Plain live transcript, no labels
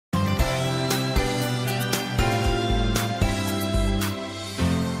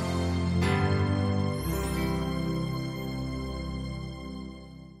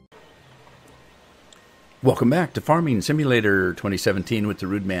Welcome back to Farming Simulator 2017 with the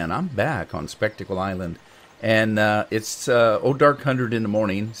Rude Man. I'm back on Spectacle Island, and it's dark 100 in the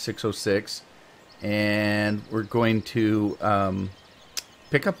morning, 6:06, and we're going to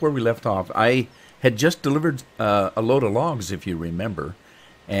pick up where we left off. I had just delivered a load of logs, if you remember,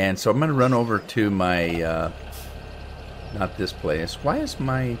 and so I'm going to run over to my, not this place. Why is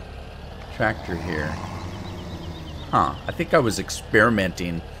my tractor here? I think I was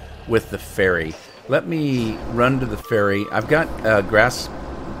experimenting with the ferry. Let me run to the ferry. I've got a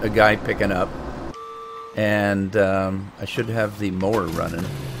guy picking up, and I should have the mower running.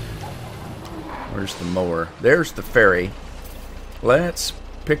 Where's the mower? There's the ferry. Let's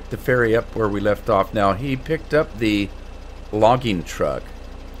pick the ferry up where we left off. Now, he picked up the logging truck,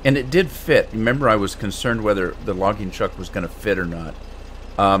 and it did fit. Remember, I was concerned whether the logging truck was going to fit or not.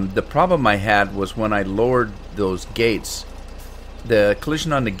 The problem I had was when I lowered those gates, the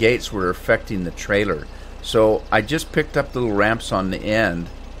collision on the gates were affecting the trailer. So I just picked up the little ramps on the end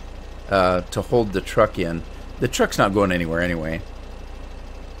to hold the truck in. The truck's not going anywhere anyway.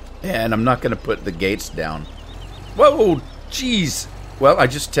 And I'm not going to put the gates down. Whoa, jeez. Well, I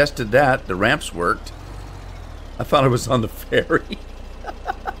just tested that. The ramps worked. I thought I was on the ferry.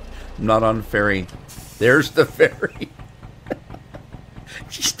 I'm not on the ferry. There's the ferry.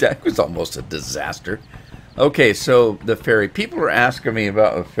 Jeez, that was almost a disaster. Okay, so the ferry. People are asking me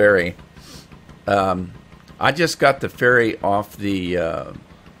about the ferry. I just got the ferry off the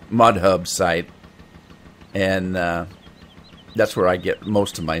Mod Hub site, and that's where I get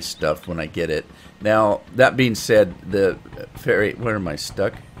most of my stuff when I get it. Now, that being said, the ferry... Where am I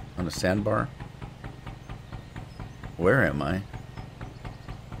stuck? On a sandbar? Where am I?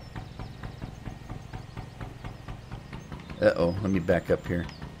 Uh-oh, let me back up here.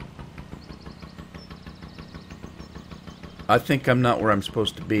 I think I'm not where I'm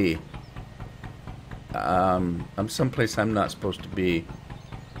supposed to be. I'm someplace I'm not supposed to be.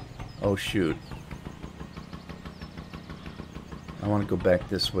 Oh, shoot. I want to go back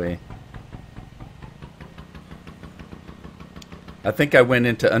this way. I think I went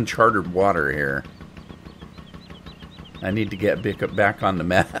into uncharted water here. I need to get back on the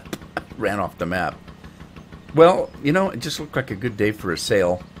map. Ran off the map. Well, you know, it just looked like a good day for a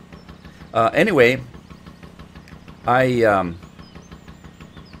sail. Anyway... I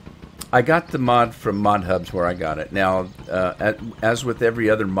got the mod from Mod Hubs where I got it. Now, as with every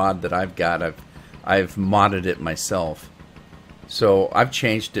other mod that I've got, I've modded it myself. So I've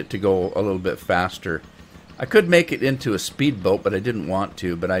changed it to go a little bit faster. I could make it into a speedboat, but I didn't want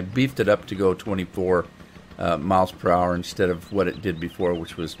to. But I beefed it up to go 24 miles per hour instead of what it did before,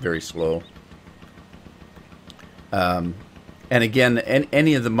 which was very slow. And again,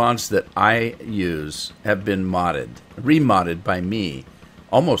 any of the mods that I use have been remodded by me.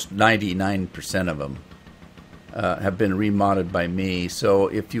 Almost 99% of them have been remodded by me. So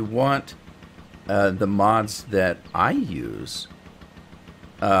if you want the mods that I use,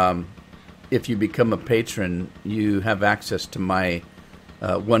 if you become a patron, you have access to my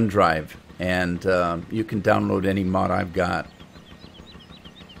OneDrive, and you can download any mod I've got.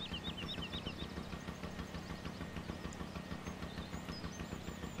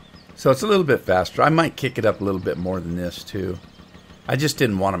 So it's a little bit faster. I might kick it up a little bit more than this, too. I just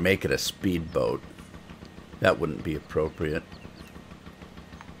didn't want to make it a speedboat. That wouldn't be appropriate.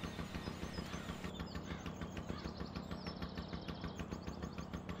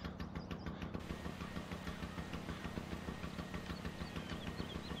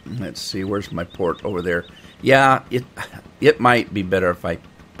 Let's see, where's my port? Over there. Yeah, it might be better if I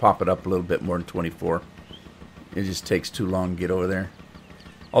pop it up a little bit more than 24. It just takes too long to get over there.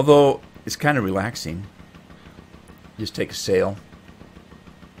 Although, it's kind of relaxing. Just take a sail.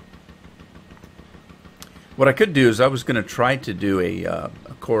 What I could do is I was going to try to do a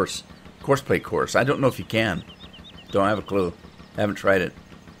course play course. I don't know if you can. Don't have a clue. Haven't tried it.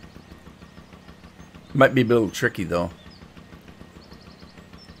 Might be a little tricky, though.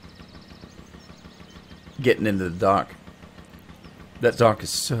 Getting into the dock. That dock is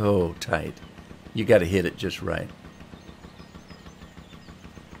so tight. You got to hit it just right.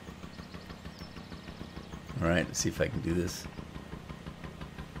 Alright, let's see if I can do this.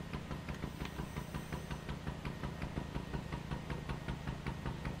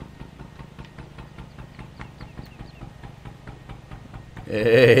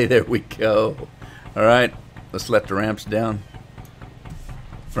 Hey, there we go. Alright, let's let the ramps down.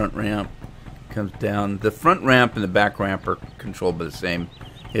 Front ramp comes down. The front ramp and the back ramp are controlled by the same.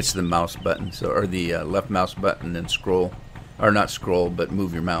 It's the mouse button, or the left mouse button and scroll. Or not scroll, but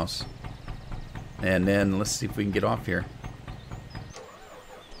move your mouse. And then let's see if we can get off here.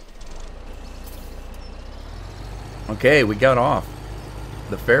 Okay, we got off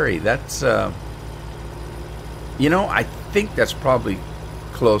the ferry. That's, you know, I think that's probably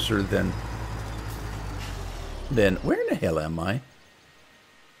closer than where in the hell am I?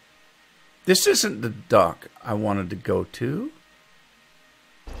 This isn't the dock I wanted to go to.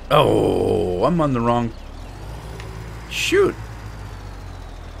 Oh, I'm on the wrong... Shoot.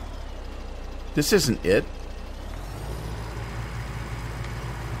 This isn't it.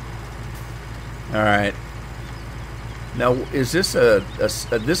 Alright. Now, is this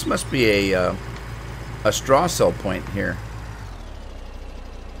this must be a straw sell point here.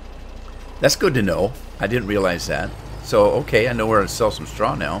 That's good to know. I didn't realize that. So, okay, I know where to sell some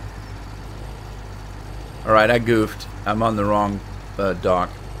straw now. Alright, I goofed. I'm on the wrong dock.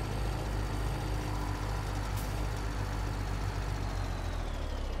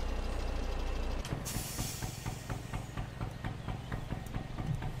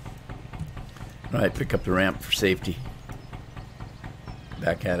 Alright, pick up the ramp for safety.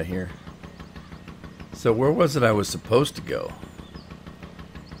 Back out of here. So where was it I was supposed to go?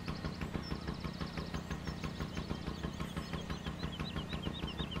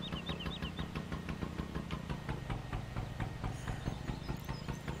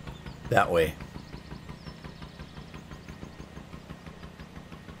 That way.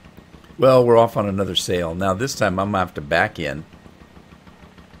 Well, we're off on another sail. Now this time I'm going to have to back in.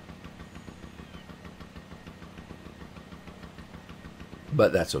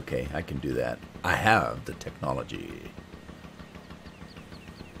 But that's okay. I can do that. I have the technology.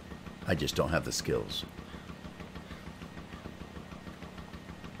 I just don't have the skills.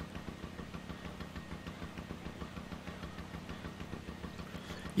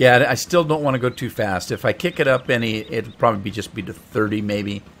 Yeah, I still don't want to go too fast. If I kick it up any, it'll probably just be to 30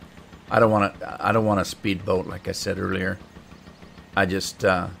 maybe. I don't want a speedboat like I said earlier. I just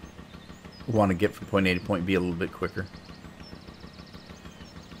want to get from point A to point B a little bit quicker.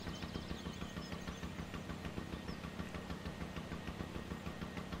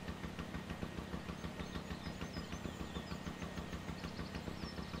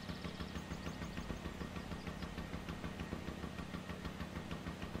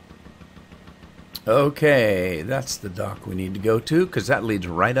 Okay, that's the dock we need to go to, because that leads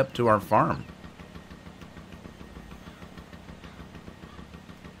right up to our farm.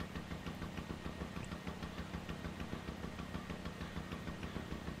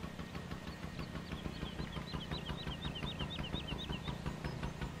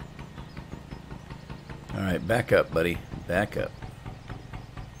 Alright, back up, buddy. Back up.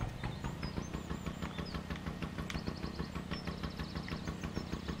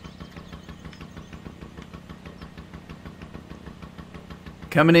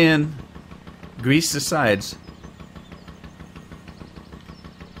 Coming in. Grease the sides.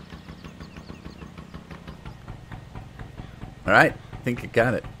 Alright, I think I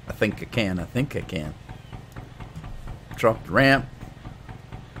got it. I think I can. I think I can. Drop the ramp.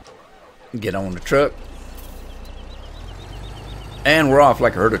 Get on the truck. And we're off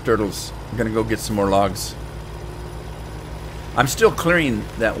like a herd of turtles. I'm gonna go get some more logs. I'm still clearing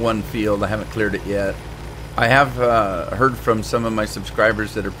that one field. I haven't cleared it yet. I have heard from some of my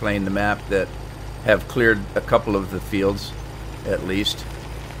subscribers that are playing the map that have cleared a couple of the fields, at least.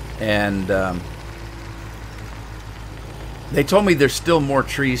 And they told me there's still more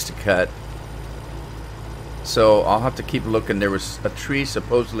trees to cut. So I'll have to keep looking. There was a tree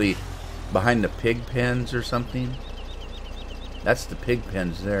supposedly behind the pig pens or something. That's the pig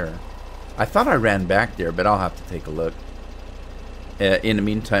pens there. I thought I ran back there, but I'll have to take a look. In the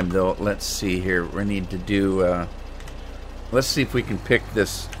meantime, though, let's see here. We need to do... let's see if we can pick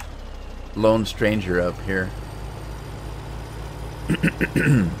this lone stranger up here.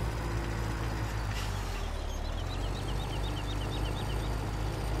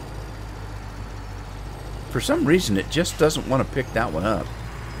 For some reason, it just doesn't want to pick that one up.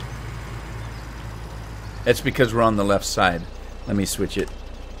 It's because we're on the left side. Let me switch it.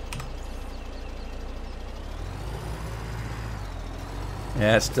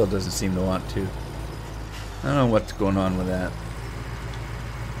 Yeah, it still doesn't seem to want to. I don't know what's going on with that.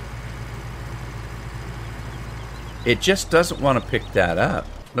 It just doesn't want to pick that up.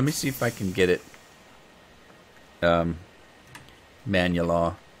 Let me see if I can get it.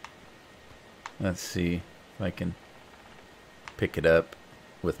 Manual. Let's see if I can pick it up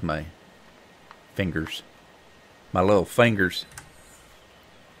with my fingers. My little fingers.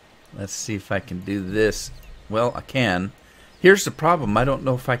 Let's see if I can do this. Well, I can. Here's the problem. I don't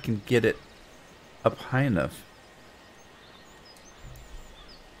know if I can get it up high enough.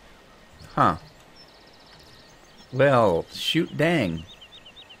 Huh. Well, shoot dang.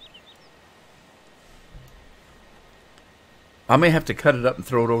 I may have to cut it up and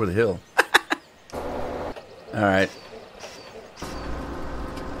throw it over the hill. All right.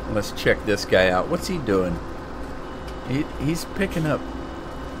 Let's check this guy out. What's he doing? He's picking up.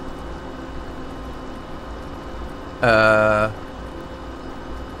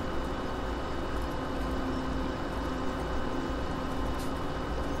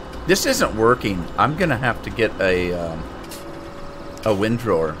 This isn't working. I'm gonna have to get a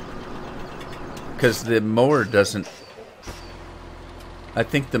windrower because the mower doesn't. I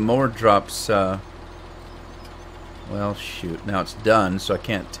think the mower drops. Well, shoot. Now it's done, so I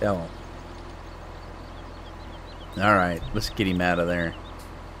can't tell. All right, let's get him out of there.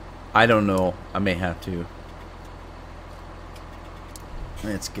 I don't know. I may have to.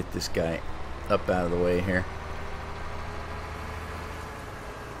 Let's get this guy up out of the way here.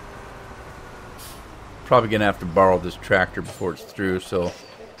 Probably gonna have to borrow this tractor before it's through, so.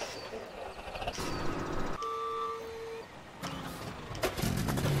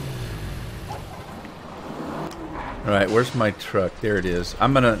 Alright, where's my truck? There it is.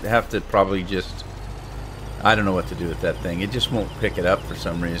 I'm gonna have to probably just. I don't know what to do with that thing. It just won't pick it up for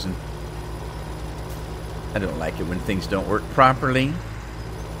some reason. I don't like it when things don't work properly.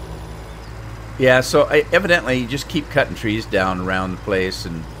 Yeah, so evidently you just keep cutting trees down around the place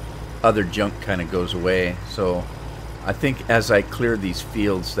and other junk kind of goes away. So I think as I clear these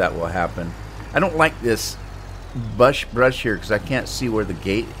fields that will happen. I don't like this brush here because I can't see where the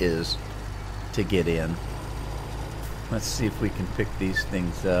gate is to get in. Let's see if we can pick these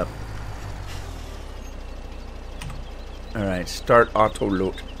things up. Alright, start auto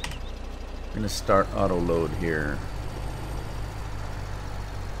load. I'm going to start auto load here.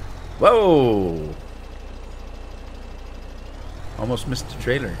 Whoa! Almost missed the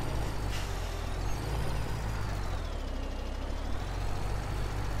trailer.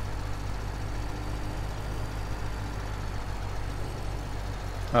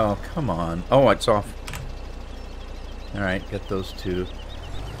 Oh, come on. Oh, it's off. Alright, get those two.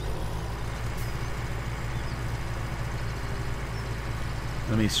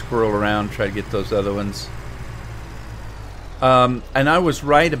 Let me scroll around, try to get those other ones. And I was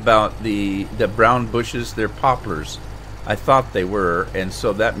right about the brown bushes. They're poplars. I thought they were, and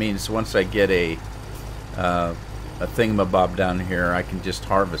so that means once I get a thingamabob down here, I can just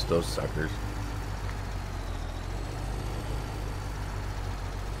harvest those suckers.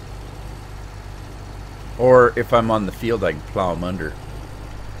 Or if I'm on the field, I can plow them under.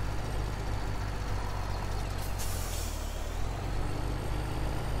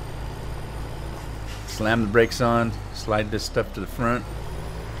 Slam the brakes on, slide this stuff to the front.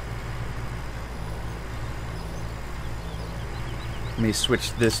 Let me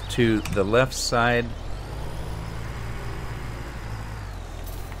switch this to the left side.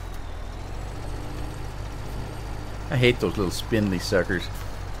 I hate those little spindly suckers.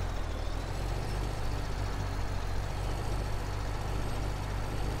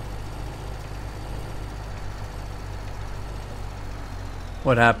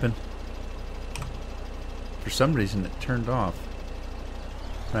 What happened? For some reason it turned off.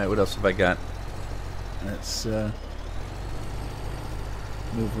 Alright, what else have I got? Let's move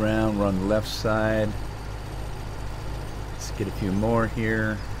around. We're on the left side. Let's get a few more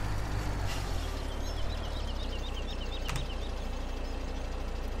here.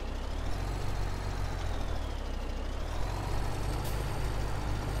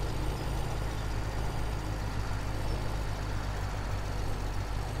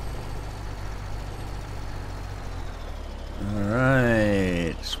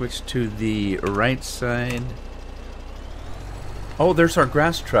 Switch to the right side. Oh, there's our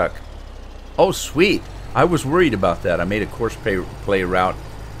grass truck. Oh, sweet. I was worried about that. I made a course play route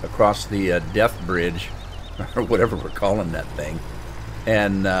across the Death Bridge, or whatever we're calling that thing,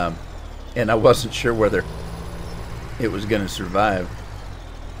 and I wasn't sure whether it was going to survive.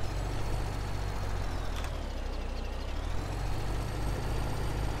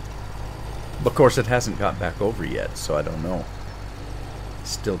 Of course, it hasn't got back over yet, so I don't know.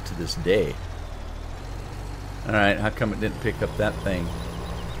 Still to this day. Alright, how come it didn't pick up that thing?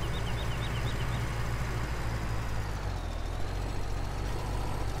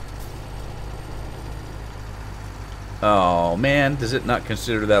 Oh man, does it not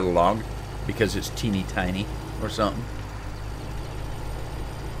consider that a log? Because it's teeny tiny or something?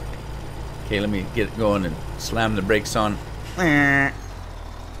 Okay, let me get it going and slam the brakes on.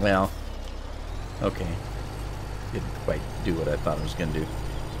 Well, okay. Didn't quite do what I thought it was going to do.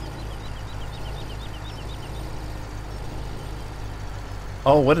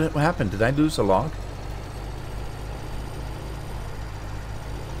 Oh, what happened? Did I lose a log?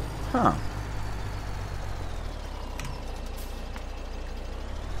 Huh.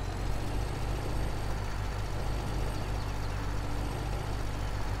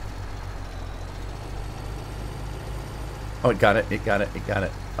 Oh, it got it. It got it. It got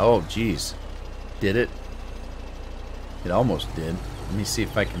it. Oh, geez. Did it? It almost did. Let me see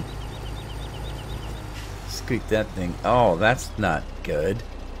if I can squeak that thing. Oh, that's not good.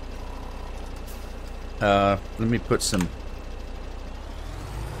 Let me put some...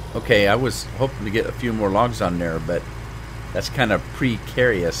 Okay, I was hoping to get a few more logs on there, but that's kind of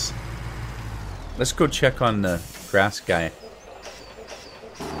precarious. Let's go check on the grass guy.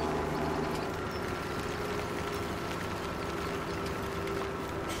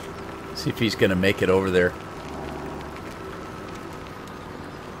 See if he's going to make it over there.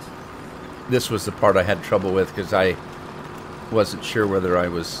 This was the part I had trouble with because I wasn't sure whether I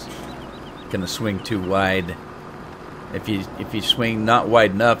was going to swing too wide. If you swing not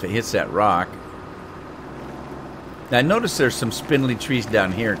wide enough, it hits that rock. Now I notice there's some spindly trees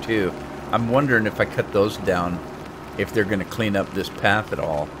down here too. I'm wondering if I cut those down, if they're going to clean up this path at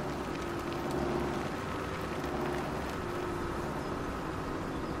all.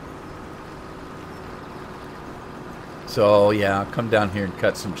 So yeah, I'll come down here and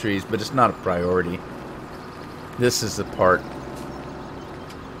cut some trees, but it's not a priority. This is the part.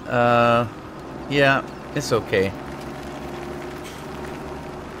 Yeah, it's okay.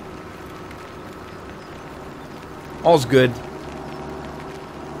 All's good.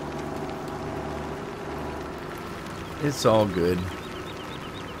 It's all good.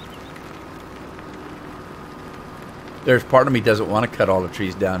 There's part of me doesn't want to cut all the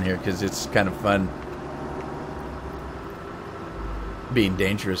trees down here because it's kind of fun being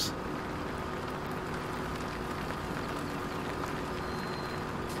dangerous.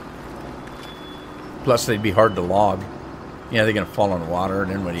 Plus they'd be hard to log. Yeah, they're going to fall in the water,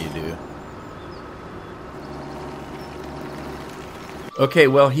 and then what do you do? Okay,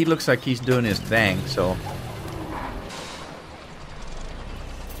 well, he looks like he's doing his thing, so...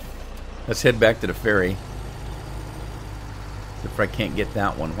 Let's head back to the ferry. If I can't get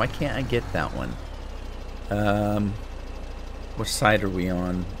that one. Why can't I get that one? What side are we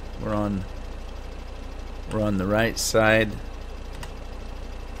on? We're on the right side.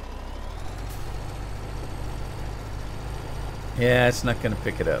 Yeah, it's not going to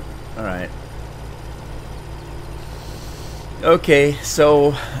pick it up. Alright. Okay,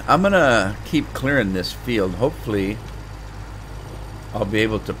 so I'm going to keep clearing this field. Hopefully, I'll be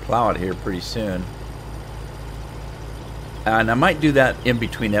able to plow it here pretty soon. And I might do that in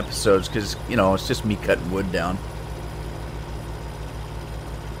between episodes because, you know, it's just me cutting wood down.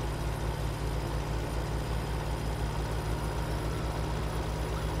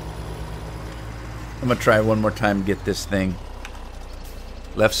 I'm going to try one more time to get this thing.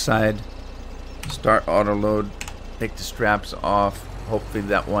 Left side. Start auto load. Take the straps off. Hopefully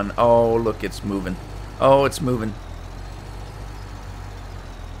that one. Oh, look, it's moving. Oh, it's moving.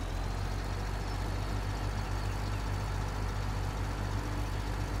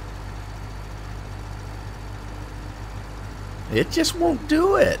 It just won't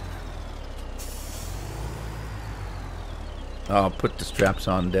do it. I'll put the straps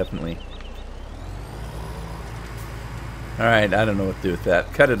on, definitely. Alright, I don't know what to do with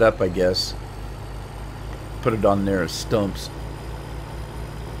that. Cut it up, I guess. Put it on there as stumps.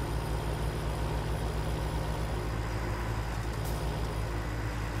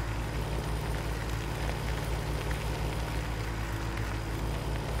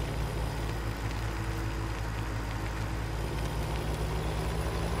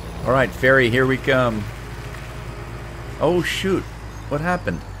 Alright, ferry, here we come. Oh, shoot. What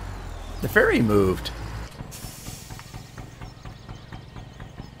happened? The ferry moved.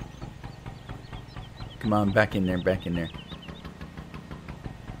 Come on, back in there, back in there.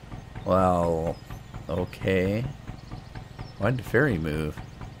 Well, okay. Why'd the ferry move?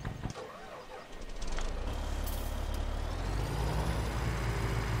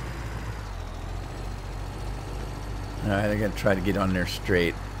 Alright, I gotta try to get on there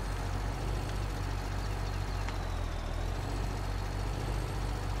straight.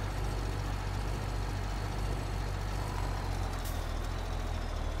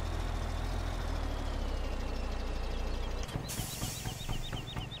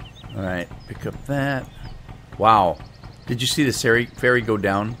 Alright, pick up that. Wow. Did you see the ferry go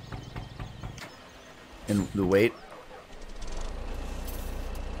down? In the weight?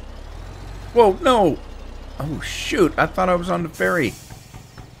 Whoa, no! Oh, shoot. I thought I was on the ferry.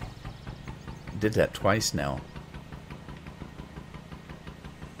 Did that twice now.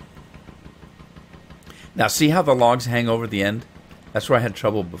 Now, see how the logs hang over the end? That's where I had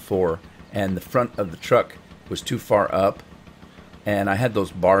trouble before. And the front of the truck was too far up. And I had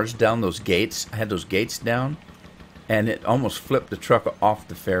those bars down, those gates. I had those gates down. And it almost flipped the truck off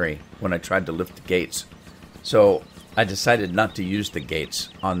the ferry when I tried to lift the gates. So I decided not to use the gates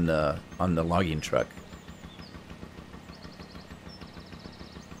on the logging truck.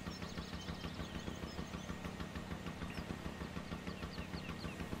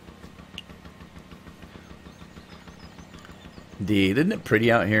 Indeed, isn't it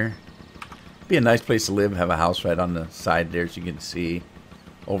pretty out here? Be a nice place to live, have a house right on the side there so you can see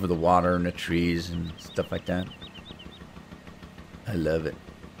over the water and the trees and stuff like that. I love it.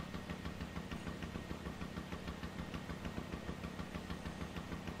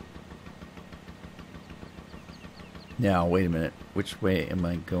 Now, wait a minute. Which way am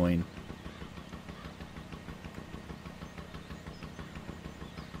I going?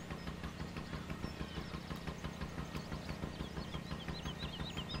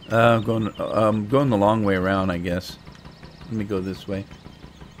 I'm going the long way around, I guess. Let me go this way.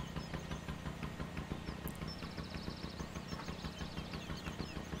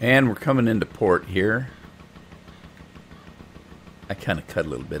 And we're coming into port here. I kind of cut a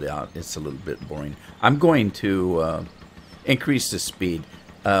little bit out. It's a little bit boring. I'm going to increase the speed.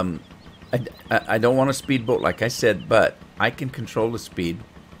 I don't want a speedboat, like I said, but I can control the speed.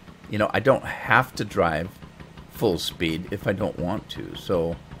 You know, I don't have to drive full speed if I don't want to.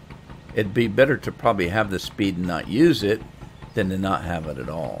 So it'd be better to probably have the speed and not use it than to not have it at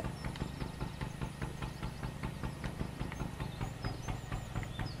all.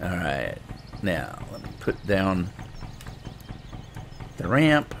 Alright, now let me put down the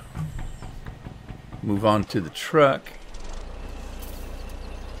ramp, move on to the truck.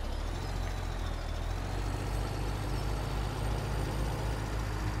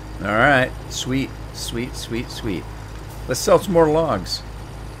 Alright, sweet, sweet, sweet, sweet. Let's sell some more logs.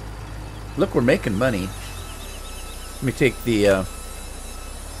 Look, we're making money. Let me take the,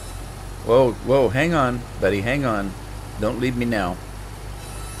 whoa, whoa, hang on, buddy, hang on. Don't leave me now.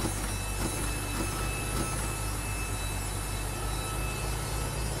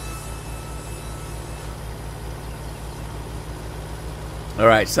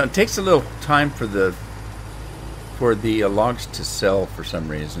 Alright, so it takes a little time for the logs to sell for some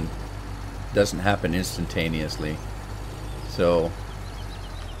reason. It doesn't happen instantaneously. So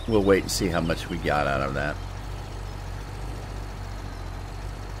we'll wait and see how much we got out of that.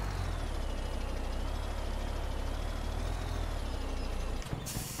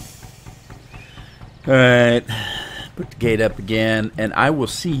 Alright, put the gate up again, and I will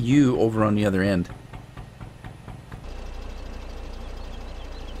see you over on the other end.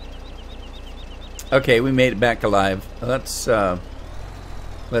 Okay, we made it back alive. Let's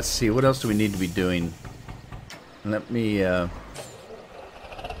see, what else do we need to be doing? Let me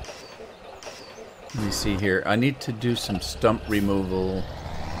see here. I need to do some stump removal.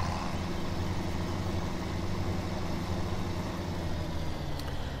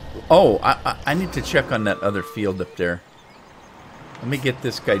 Oh, I need to check on that other field up there. Let me get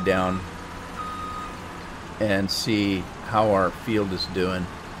this guy down and see how our field is doing.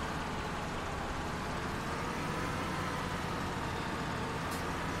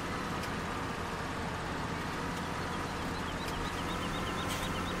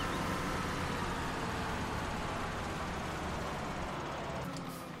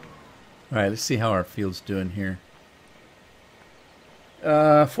 Alright, let's see how our field's doing here.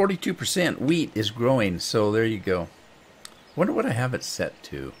 42% wheat is growing, so there you go. Wonder what I have it set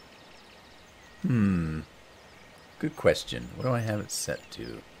to. Good question. What do I have it set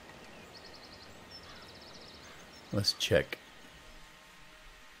to? Let's check.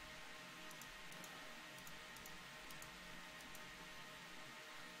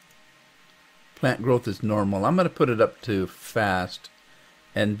 Plant growth is normal. I'm going to put it up to fast.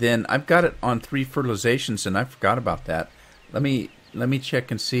 And then I've got it on 3 fertilizations, and I forgot about that. Let me check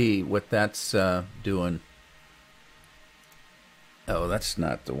and see what that's doing. Oh, that's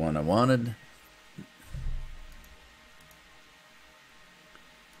not the one I wanted.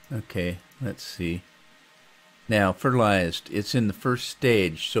 Okay, let's see. Now, fertilized. It's in the first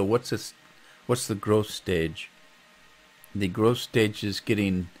stage. So what's this? What's the growth stage? The growth stage is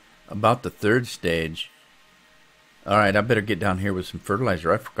getting about the 3rd stage. Alright, I better get down here with some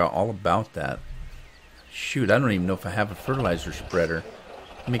fertilizer. I forgot all about that. Shoot, I don't even know if I have a fertilizer spreader.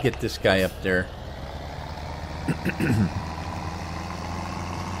 Let me get this guy up there.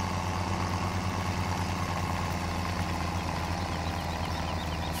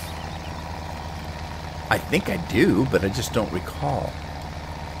 I think I do, but I just don't recall.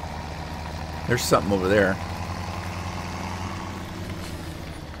 There's something over there.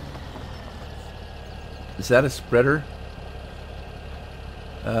 Is that a spreader?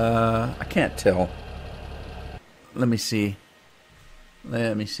 I can't tell. Let me see.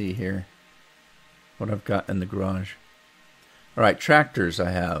 Let me see here what I've got in the garage. All right, tractors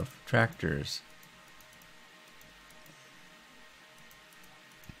I have. Tractors.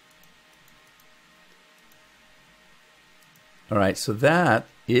 All right, so that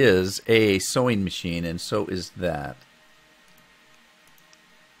is a sewing machine, and so is that.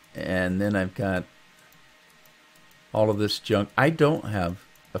 And then I've got all of this junk. I don't have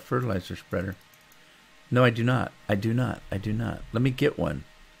a fertilizer spreader. No, I do not. I do not. I do not. Let me get one.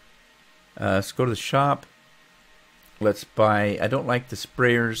 Let's go to the shop. Let's buy... I don't like the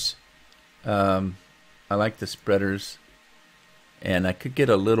sprayers. I like the spreaders. And I could get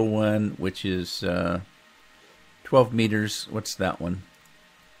a little one, which is 12 meters. What's that one?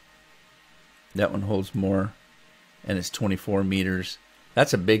 That one holds more. And it's 24 meters.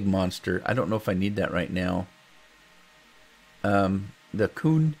 That's a big monster. I don't know if I need that right now. The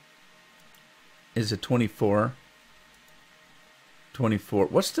Kuhn is a 24. 24.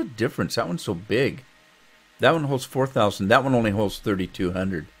 What's the difference? That one's so big. That one holds 4,000. That one only holds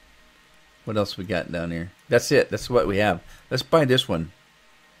 3,200. What else we got down here? That's it. That's what we have. Let's buy this one.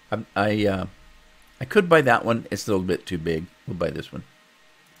 I could buy that one. It's a little bit too big. We'll buy this one.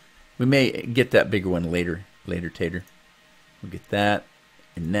 We may get that bigger one later. Later, Tater. We'll get that,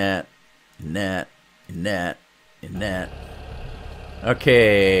 and that, and that, and that, and that.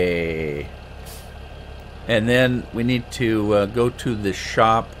 Okay. And then we need to go to the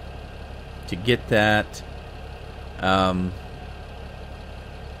shop to get that.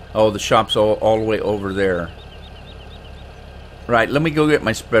 Oh, the shop's all the way over there. Right, let me go get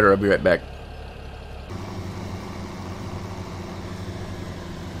my spreader. I'll be right back.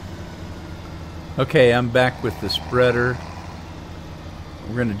 Okay, I'm back with the spreader.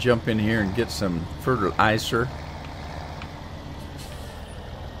 We're going to jump in here and get some fertilizer.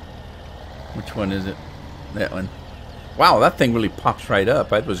 Which one is it? That one. Wow, that thing really pops right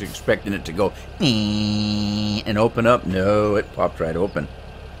up. I was expecting it to go and open up. No, it popped right open.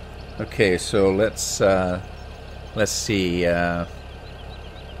 Okay, so let's see.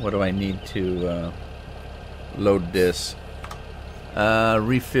 What do I need to load this?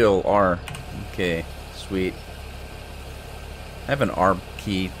 Refill R. Okay, sweet. I have an R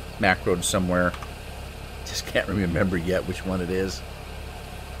key macroed somewhere. Just can't remember yet which one it is.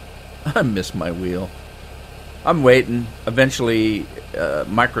 I miss my wheel. I'm waiting. Eventually,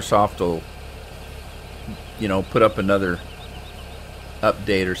 Microsoft will, put up another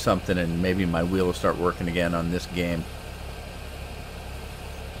update or something, and maybe my wheel will start working again on this game.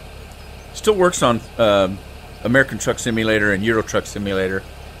 Still works on American Truck Simulator and Euro Truck Simulator,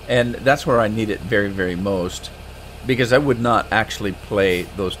 and that's where I need it very, very most, because I would not actually play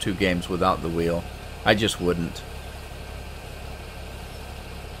those two games without the wheel. I just wouldn't.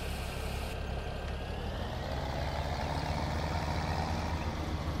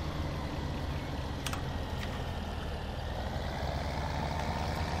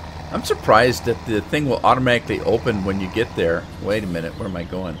 I'm surprised that the thing will automatically open when you get there. Wait a minute, where am I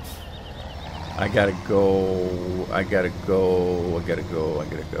going? I gotta go. I gotta go. I gotta go. I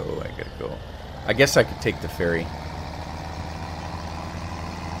gotta go. I gotta go. I guess I could take the ferry.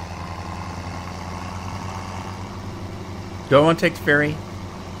 Do I want to take the ferry?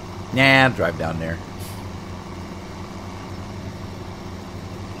 Nah, I'll drive down there.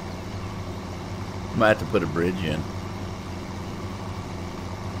 Might have to put a bridge in.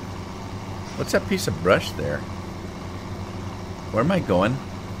 What's that piece of brush there? Where am I going?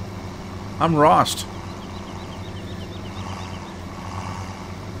 I'm lost.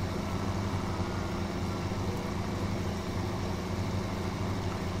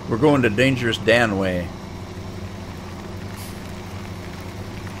 We're going to Dangerous Dan way.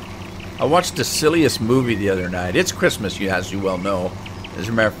 I watched the silliest movie the other night. It's Christmas, as you well know. As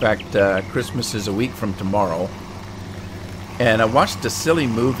a matter of fact, Christmas is a week from tomorrow. And I watched a silly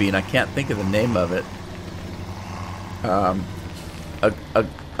movie, and I can't think of the name of it.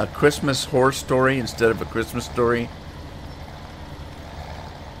 A Christmas horror story instead of a Christmas story.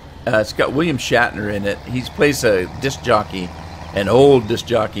 It's got William Shatner in it. He plays a disc jockey, an old disc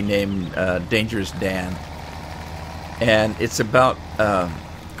jockey named Dangerous Dan. And it's about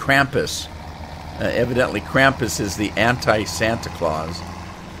Krampus. Evidently, Krampus is the anti-Santa Claus.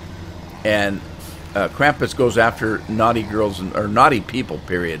 And Krampus goes after naughty girls, or naughty people,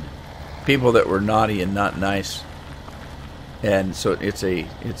 period. People that were naughty and not nice. And so it's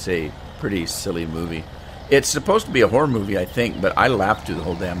a pretty silly movie. It's supposed to be a horror movie, I think, but I laughed through the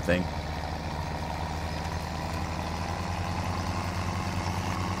whole damn thing.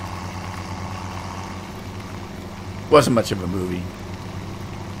 Wasn't much of a movie.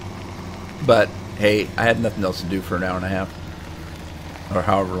 But, hey, I had nothing else to do for an hour and a half. Or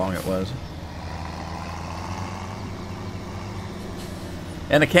however long it was.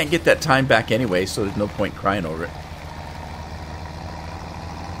 And I can't get that time back anyway, so there's no point crying over it.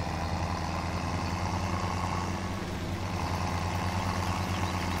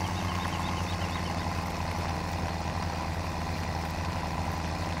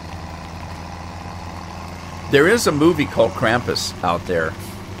 There is a movie called Krampus out there.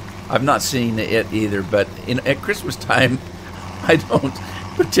 I've not seen it either, but at Christmas time, I don't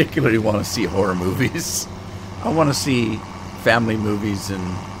particularly want to see horror movies. I want to see family movies and,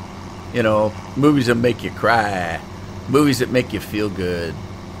 movies that make you cry, movies that make you feel good,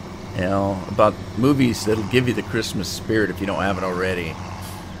 about movies that'll give you the Christmas spirit if you don't have it already.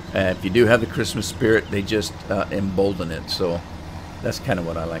 If you do have the Christmas spirit, they just embolden it. So that's kind of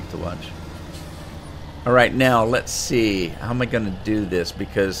what I like to watch. All right, now let's see. How am I going to do this?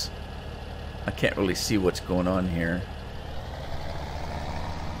 Because I can't really see what's going on here.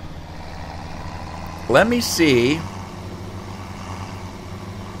 Let me see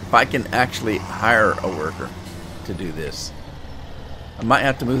if I can actually hire a worker to do this. I might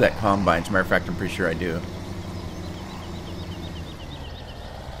have to move that combine. As a matter of fact, I'm pretty sure I do.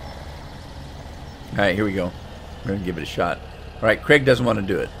 All right, here we go. We're going to give it a shot. All right, Craig doesn't want to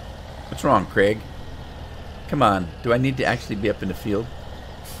do it. What's wrong, Craig? Come on. Do I need to actually be up in the field?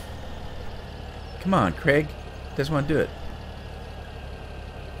 Come on, Craig. Doesn't want to do it.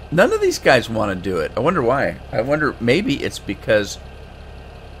 None of these guys want to do it. I wonder why. I wonder, maybe it's because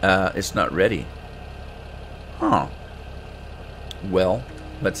it's not ready. Huh. Well,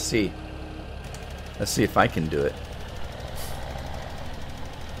 let's see. Let's see if I can do it.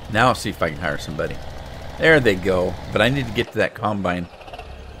 Now I'll see if I can hire somebody. There they go. But I need to get to that combine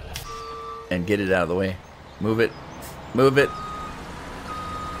and get it out of the way. Move it. Move it.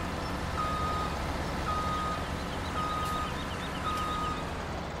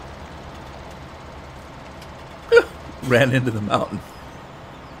 Ran into the mountain.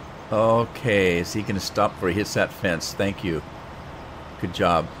 Okay, is he going to stop before he hits that fence? Thank you. Good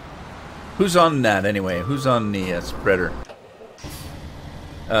job. Who's on that anyway? Who's on the spreader?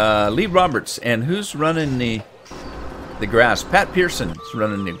 Lee Roberts. And who's running the grass? Pat Pearson's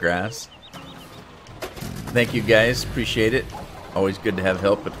running the grass. Thank you guys. Appreciate it. Always good to have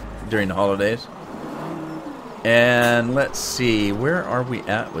help during the holidays. And let's see. Where are we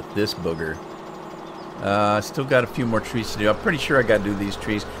at with this booger? Still got a few more trees to do. I'm pretty sure I got to do these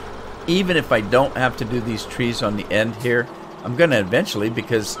trees. Even if I don't have to do these trees on the end here, I'm going to eventually,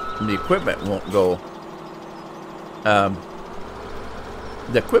 because the equipment won't go. The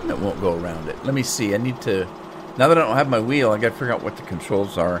equipment won't go around it. Let me see. I need to. Now that I don't have my wheel, I got to figure out what the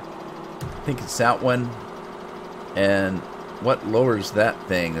controls are. I think it's that one. And what lowers that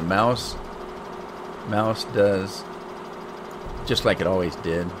thing? The mouse. Mouse does just like it always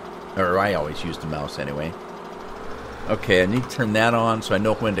did. Or I always used the mouse anyway. Okay, I need to turn that on so I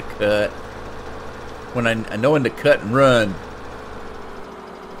know when to cut. When I know when to cut and run.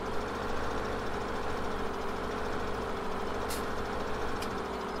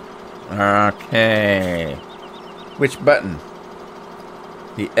 Okay. Which button?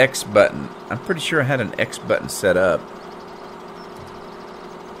 The X button. I'm pretty sure I had an X button set up.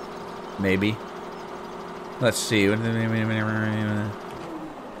 Maybe. Let's see.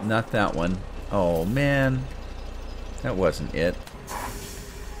 Not that one. Oh, man. That wasn't it.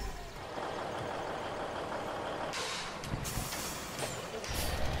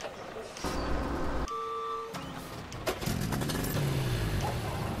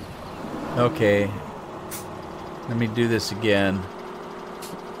 Okay. Let me do this again.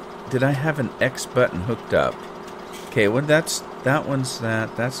 Did I have an X button hooked up? Okay, well that one's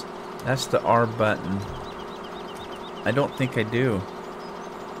that. That's the R button. I don't think I do.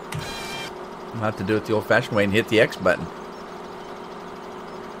 I'll have to do it the old-fashioned way and hit the X button.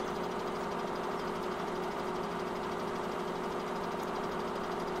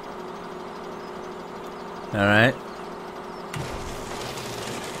 All right.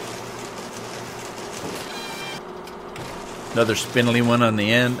 Another spindly one on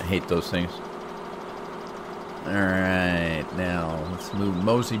the end. I hate those things. All right, now let's move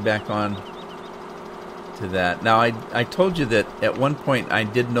Mosey back on to that. Now I told you that at one point I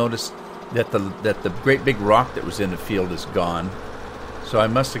did notice that the great big rock that was in the field is gone. So I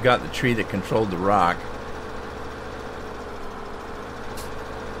must have got the tree that controlled the rock.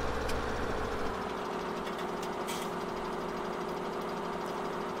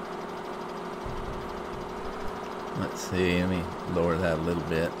 Let's see, let me lower that a little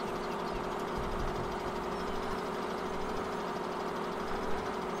bit.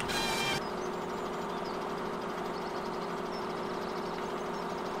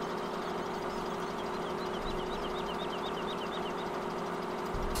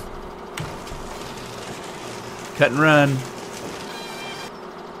 Cut and run.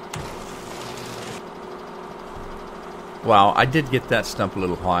 Wow, I did get that stump a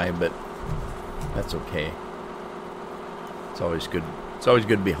little high, but that's okay. It's always good. It's always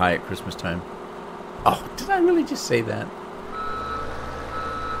good to be high at Christmas time. Oh, did I really just say that?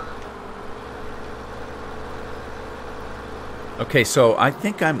 Okay, so I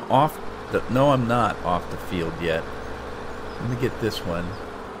think I'm off the... No, I'm not off the field yet. Let me get this one.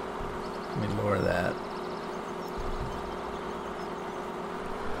 Let me lower that.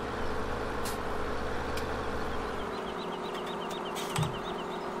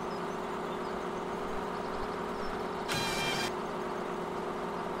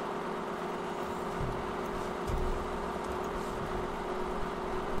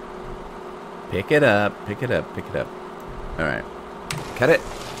 Pick it up, pick it up, pick it up. Alright. Cut it.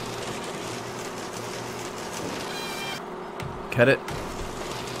 Cut it.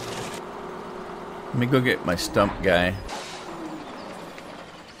 Let me go get my stump guy.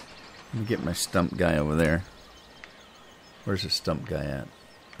 Let me get my stump guy over there. Where's the stump guy at?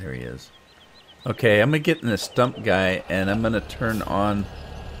 There he is. Okay, I'm going to get in the stump guy, and I'm going to turn on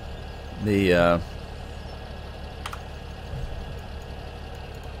the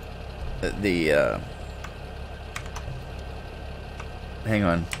hang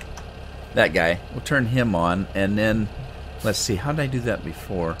on, that guy. We'll turn him on, and then let's see, how did I do that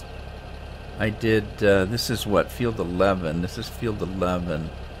before? I did this is what, field 11. This is field 11,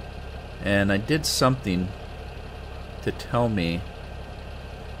 and I did something to tell me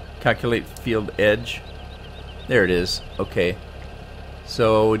calculate field edge. There it is. Okay,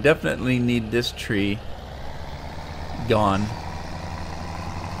 so we definitely need this tree gone.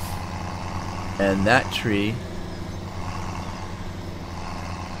 And that tree,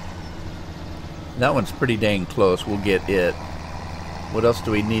 that one's pretty dang close. We'll get it. What else do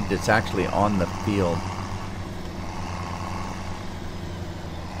we need that's actually on the field?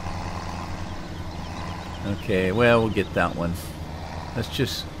 Okay, well, we'll get that one. Let's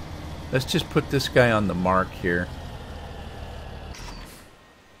just put this guy on the mark here.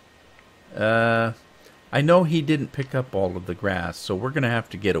 I know he didn't pick up all of the grass, so we're going to have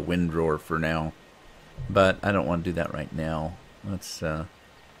to get a windrower for now. But I don't want to do that right now. Let's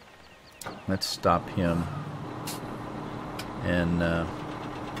stop him and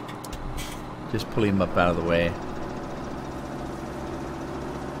just pull him up out of the way.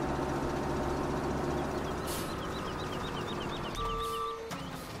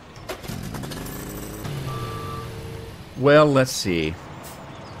 Well, let's see.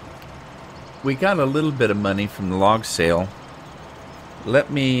 We got a little bit of money from the log sale. Let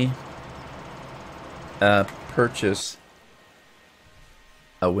me purchase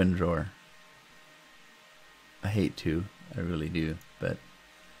a windrower. I hate to, I really do, but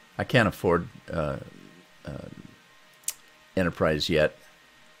I can't afford Enterprise yet.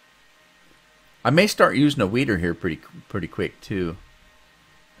 I may start using a weeder here pretty quick too.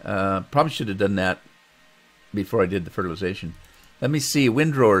 Probably should have done that before I did the fertilization. Let me see,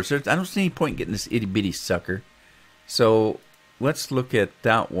 windrowers. I don't see any point in getting this itty-bitty sucker. So let's look at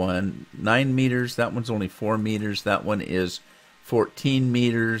that one. 9 meters. That one's only 4 meters. That one is 14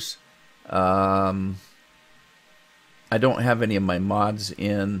 meters. I don't have any of my mods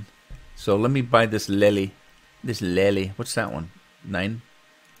in. So let me buy this Lely. This Lely. What's that one? 9?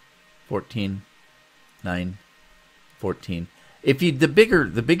 14? 9? 14. If you the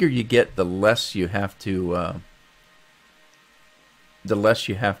bigger you get, the less you have to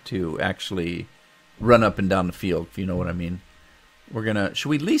actually run up and down the field, if you know what I mean. Should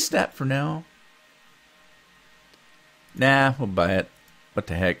we lease that for now? Nah, we'll buy it. What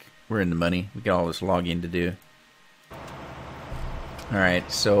the heck? We're in the money. We got all this logging to do.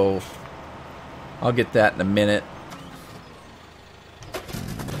 Alright, so I'll get that in a minute.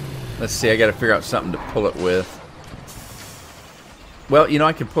 Let's see, I gotta figure out something to pull it with. Well, you know,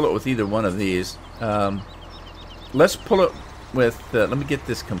 I can pull it with either one of these. Let's pull it with, let me get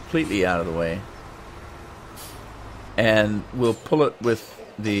this completely out of the way. And we'll pull it with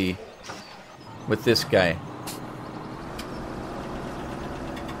this guy.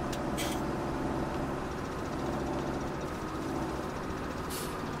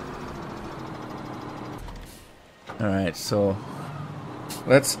 Alright, so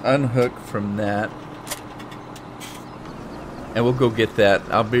let's unhook from that. And we'll go get that.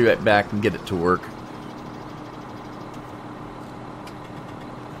 I'll be right back and get it to work.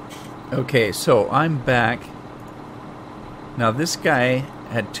 Okay, so I'm back. Now this guy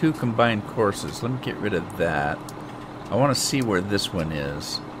had 2 combined courses. Let me get rid of that. I want to see where this one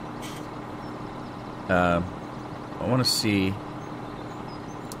is. I want to see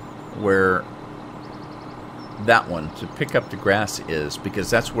where that one, to pick up the grass is, because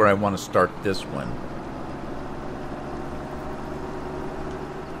that's where I want to start this one.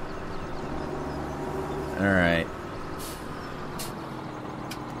 Alright.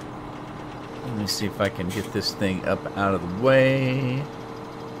 Let me see if I can get this thing up out of the way.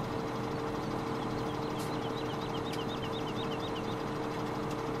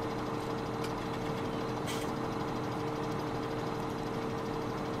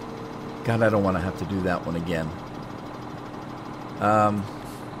 God, I don't want to have to do that one again.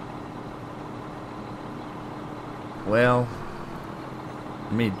 Well,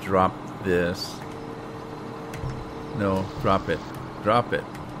 let me drop this. No, drop it. Drop it.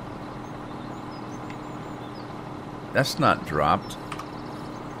 That's not dropped.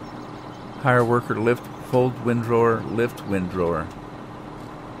 Hire worker, lift, fold windrower, lift windrower.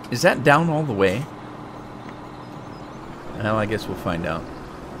 Is that down all the way? Well, I guess we'll find out.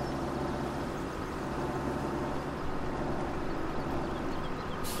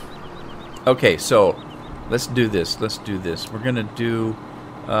 Okay, so let's do this. Let's do this. We're gonna do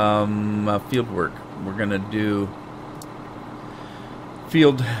field work. We're gonna do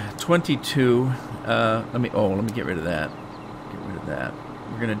field 22. Let me get rid of that. Get rid of that.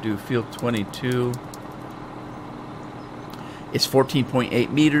 We're gonna do field 22. It's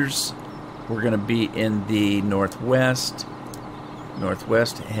 14.8 meters. We're gonna be in the northwest,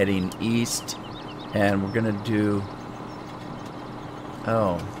 heading east, and we're gonna do.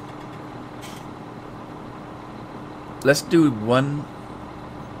 Oh. Let's do one.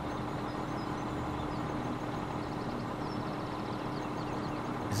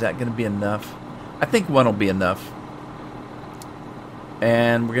 Is that going to be enough? I think one will be enough.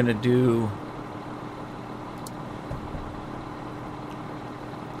 And we're going to do.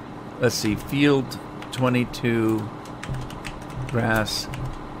 Let's see. Field 22. Grass.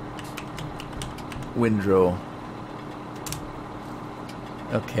 Windrow.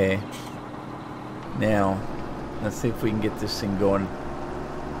 Okay. Now. Let's see if we can get this thing going.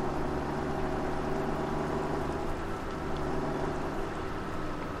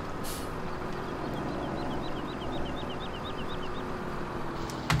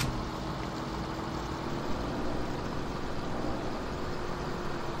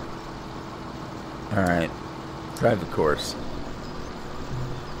 All right. Drive the course.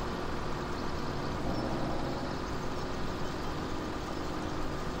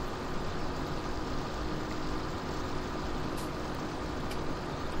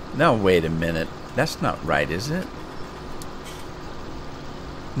 Now, wait a minute. That's not right, is it?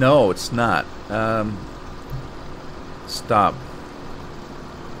 No, it's not. Stop.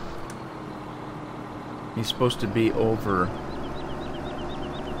 He's supposed to be over.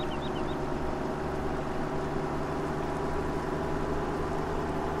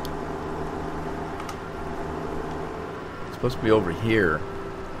 It's supposed to be over here.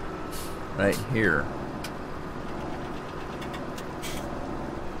 Right here.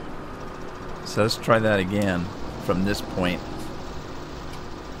 So let's try that again from this point.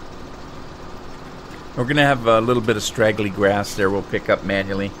 We're going to have a little bit of straggly grass there we'll pick up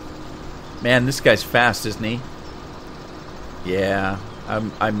manually. Man, this guy's fast, isn't he? Yeah,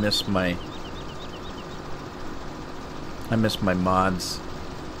 I miss my mods.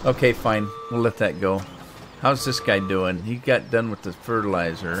 Okay, fine. We'll let that go. How's this guy doing? He got done with the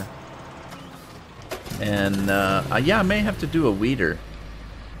fertilizer. And, yeah, I may have to do a weeder.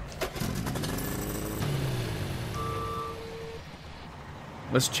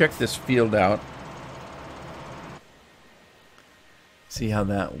 Let's check this field out. See how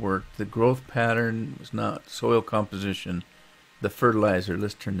that worked. The growth pattern was not soil composition. The fertilizer,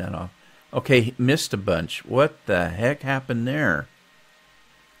 let's turn that off. Okay, missed a bunch. What the heck happened there?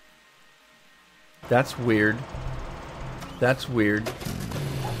 That's weird. That's weird.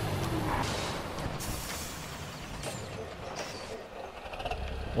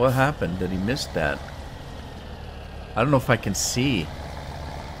 What happened? Did he miss that? I don't know if I can see.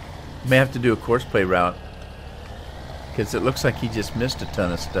 May have to do a course play route, because it looks like he just missed a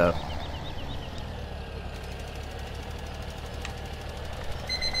ton of stuff.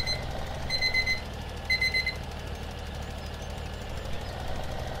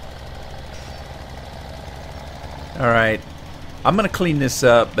 Alright, I'm going to clean this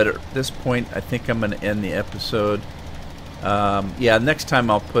up, but at this point I think I'm going to end the episode. Yeah, next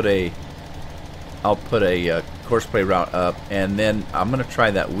time I'll put a course play route up, and then I'm going to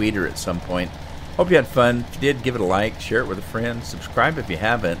try that weeder at some point. Hope you had fun. If you did, give it a like, share it with a friend, subscribe if you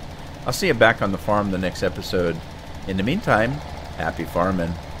haven't. I'll see you back on the farm the next episode. In the meantime, happy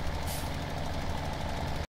farming.